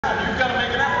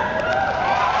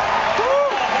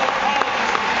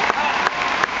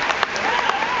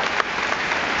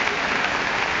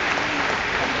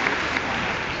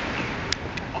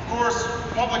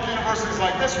public universities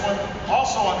like this one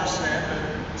also understand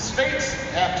that states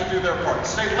have to do their part.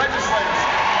 State legislators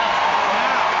have to do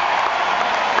their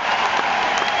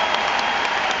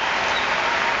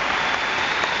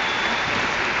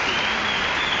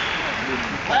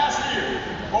part. Last year,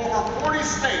 over 40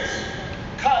 states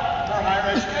cut their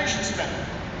higher education spending.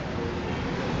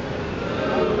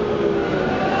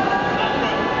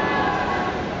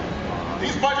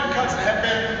 These budget cuts have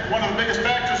been one of the biggest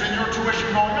factors in your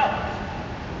tuition going up.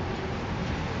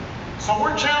 So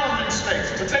we're challenging states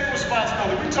to take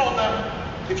responsibility. We told them,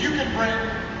 if you can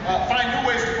find new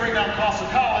ways to bring down costs of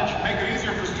college, make it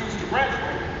easier for students to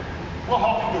graduate, we'll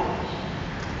help you do it.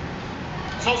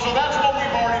 So that's what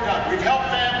we've already done. We've helped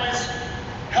families,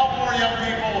 helped more young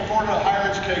people afford a higher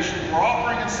education. We're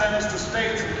offering incentives to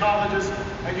states and colleges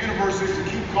and universities to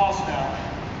keep costs down.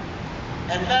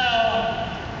 And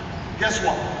now, guess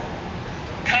what?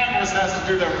 Congress has to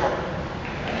do their part.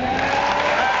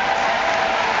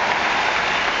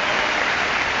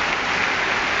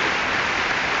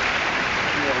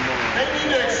 They need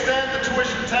to extend the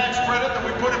tuition tax credit that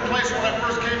we put in place when I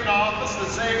first came into office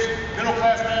that saves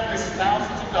middle-class families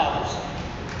thousands of dollars.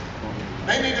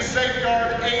 They need to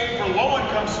safeguard aid for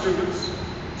low-income students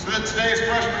so that today's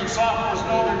freshmen and sophomores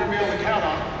know they're going to be able to count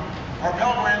on it. Our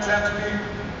Pell Grants have to be,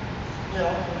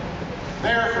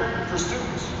 there for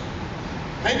students.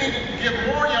 They need to give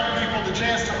more young people the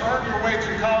chance to earn your way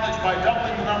through college by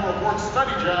doubling the number of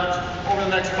work-study jobs over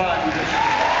the next 5 years.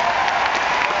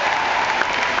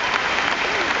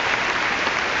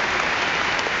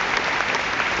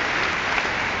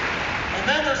 And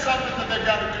then there's something that they've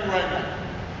got to do right now.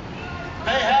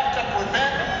 They have to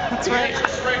prevent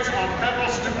interest rates on federal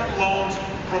student loans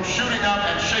from shooting up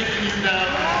and shaking you down.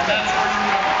 That's where you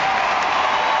come in.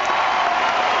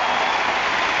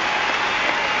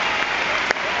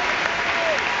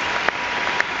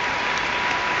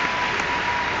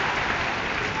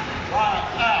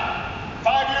 Now,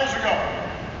 5 years ago,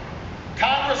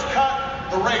 Congress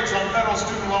cut the rates on federal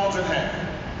student loans in half.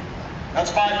 That's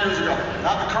 5 years ago,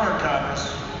 not the current Congress.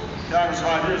 Congress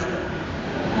 5 years ago.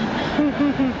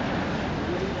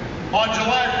 On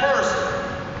July 1st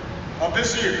of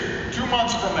this year, 2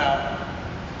 months from now,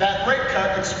 that rate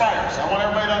cut expires. I want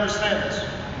everybody to understand this.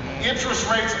 Interest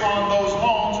rates on those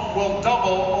loans will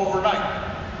double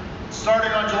overnight,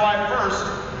 starting on July 1st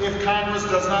if Congress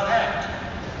does not act.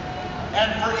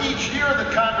 And for each year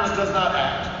that Congress does not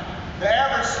act, the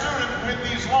average student with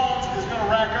these loans is going to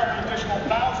rack up an additional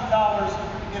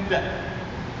 $1,000 in debt.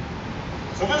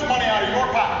 So this money out of your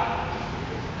pocket.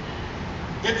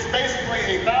 It's basically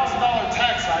a $1,000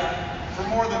 tax hike for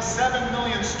more than 7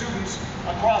 million students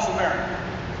across America.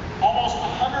 Almost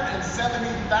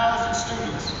 170,000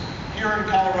 students here in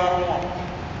Colorado alone.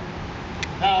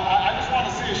 Now, I just want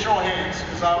to see a show of hands,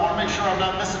 because I want to make sure I'm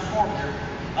not misinformed here.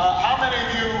 How many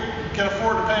of you can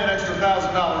afford to pay an extra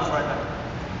 $1,000 right now?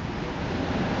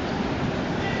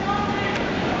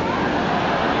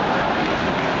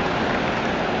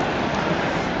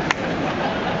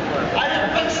 I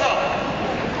didn't think so.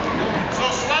 So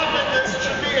stopping this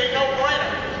should be a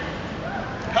no-brainer.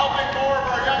 Helping more of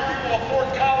our young people afford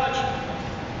college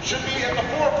should be at the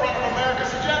forefront of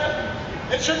America's agenda.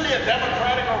 It shouldn't be a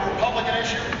Democratic or Republican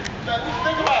issue.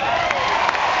 Think about it.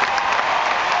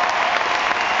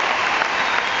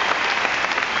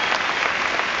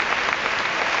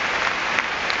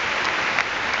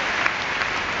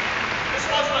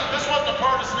 This wasn't a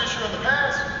partisan issue in the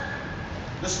past.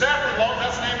 The Stafford loan,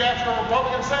 that's named after a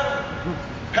Republican senator.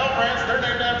 Pell Grants, they're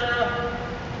named after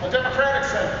a Democratic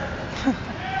senator.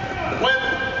 When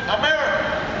America,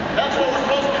 that's what we're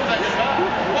supposed to be thinking about.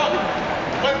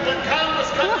 Look, when Congress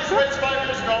cut these rates 5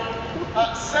 years ago,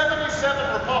 77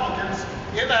 Republicans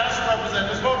in the House of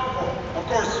Representatives voted for it. Of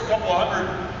course, a couple of hundred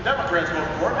Democrats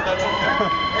voted for it, but that's okay.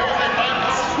 It was a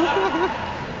bipartisan effort.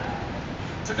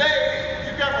 Today,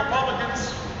 you've got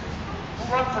Republicans who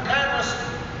run for Congress,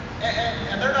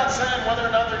 and they're not saying whether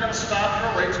or not they're going to stop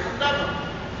your rates from doubling.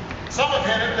 Some have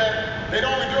hinted that they'd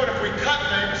only do it if we cut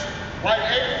things like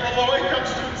aid for low-income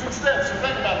students instead. So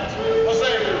think about this. They'll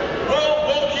say,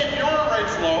 we'll keep your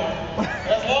rates low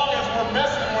as long as we're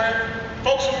messing with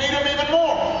folks who need them even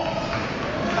more.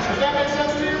 Does that make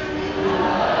sense to you?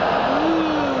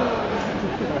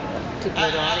 I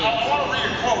want to read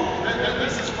a quote.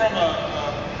 This is from a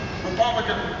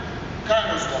Republican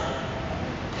congresswoman.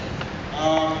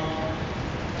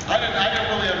 I didn't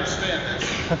really understand this.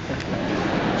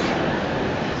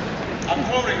 I'm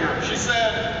quoting her. She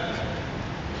said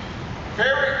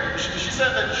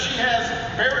that she has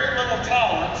very little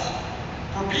tolerance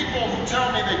for people who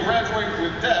tell me they graduated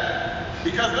with debt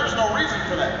because there's no reason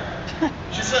for that.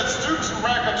 She said students who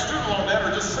rack up student loan debt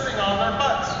are just sitting on their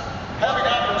butts, having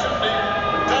opportunity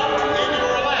dumped in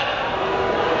your lap.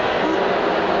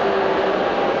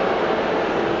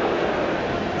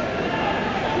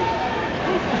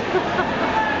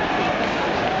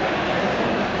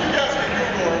 You guys can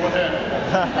Google or what have you.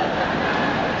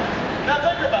 Now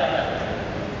think about that.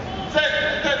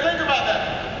 Think about that.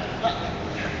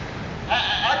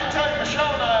 I can tell you,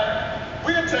 Michelle and I,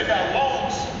 we didn't take out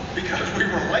loans because we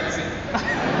were lazy.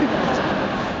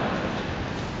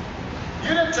 You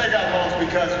didn't take out loans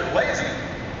because you're lazy.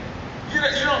 You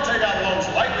don't take out loans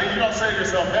lightly. You don't say to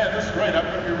yourself, man, this is great, I'm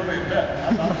going to be really in debt.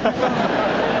 I'm not.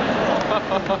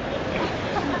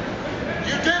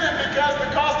 You did it because the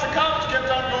cost of college kept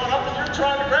on going up and you're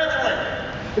trying to graduate.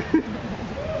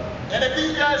 And if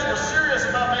these guys were serious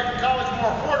about making college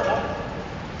more affordable,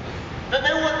 then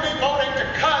they wouldn't be voting to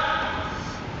cut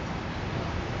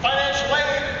financial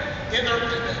aid in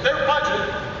their budget.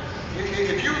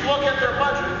 If you look at their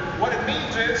budget, what it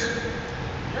means is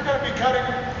you're going to be cutting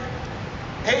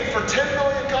aid for 10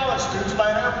 million college students by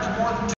an average of more than